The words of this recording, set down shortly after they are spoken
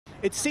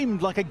It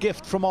seemed like a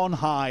gift from on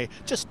high,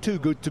 just too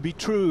good to be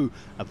true.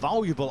 A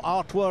valuable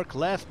artwork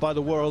left by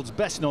the world's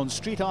best-known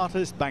street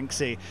artist,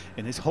 Banksy,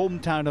 in his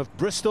hometown of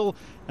Bristol,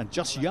 and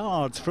just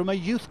yards from a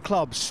youth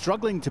club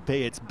struggling to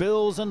pay its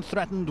bills and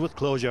threatened with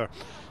closure.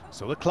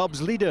 So the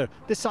club's leader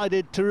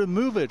decided to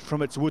remove it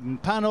from its wooden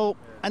panel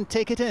and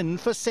take it in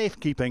for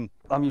safekeeping.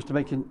 I'm used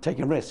to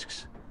taking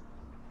risks.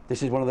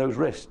 This is one of those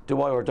risks.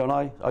 Do I or don't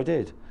I? I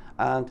did.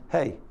 And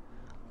hey,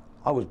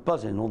 I was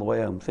buzzing all the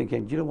way home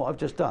thinking, do you know what I've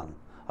just done?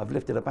 I've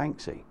lifted a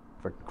Banksy,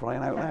 for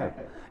crying out loud.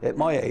 At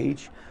my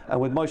age and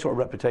with my sort of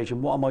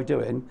reputation, what am I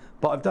doing?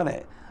 But I've done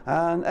it.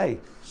 And hey,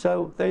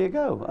 so there you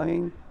go. I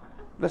mean,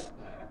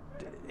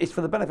 it's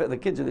for the benefit of the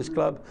kids of this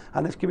club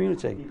and this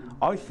community.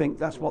 I think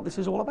that's what this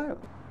is all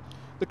about.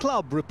 The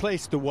club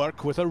replaced the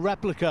work with a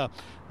replica.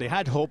 They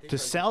had hoped to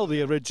sell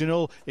the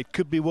original. It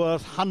could be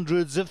worth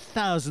hundreds of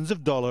thousands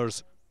of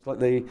dollars. It's like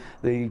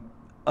the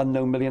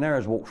unknown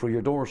millionaires walk through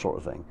your door sort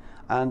of thing.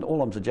 And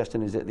all I'm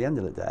suggesting is at the end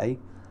of the day,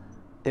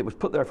 it was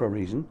put there for a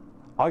reason.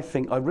 I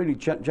really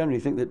generally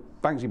think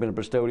that Banksy, being a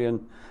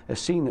Bristolian, has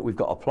seen that we've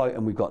got a plight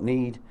and we've got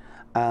need,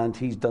 and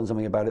he's done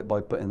something about it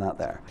by putting that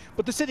there.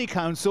 But the City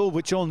Council,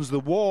 which owns the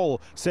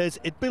wall, says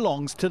it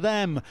belongs to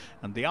them,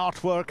 and the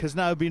artwork has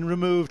now been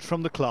removed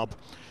from the club.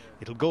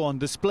 It'll go on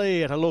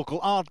display at a local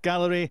art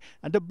gallery,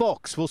 and a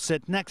box will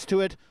sit next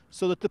to it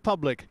so that the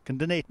public can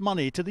donate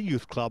money to the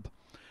youth club.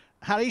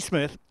 Harry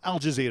Smith, Al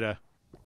Jazeera.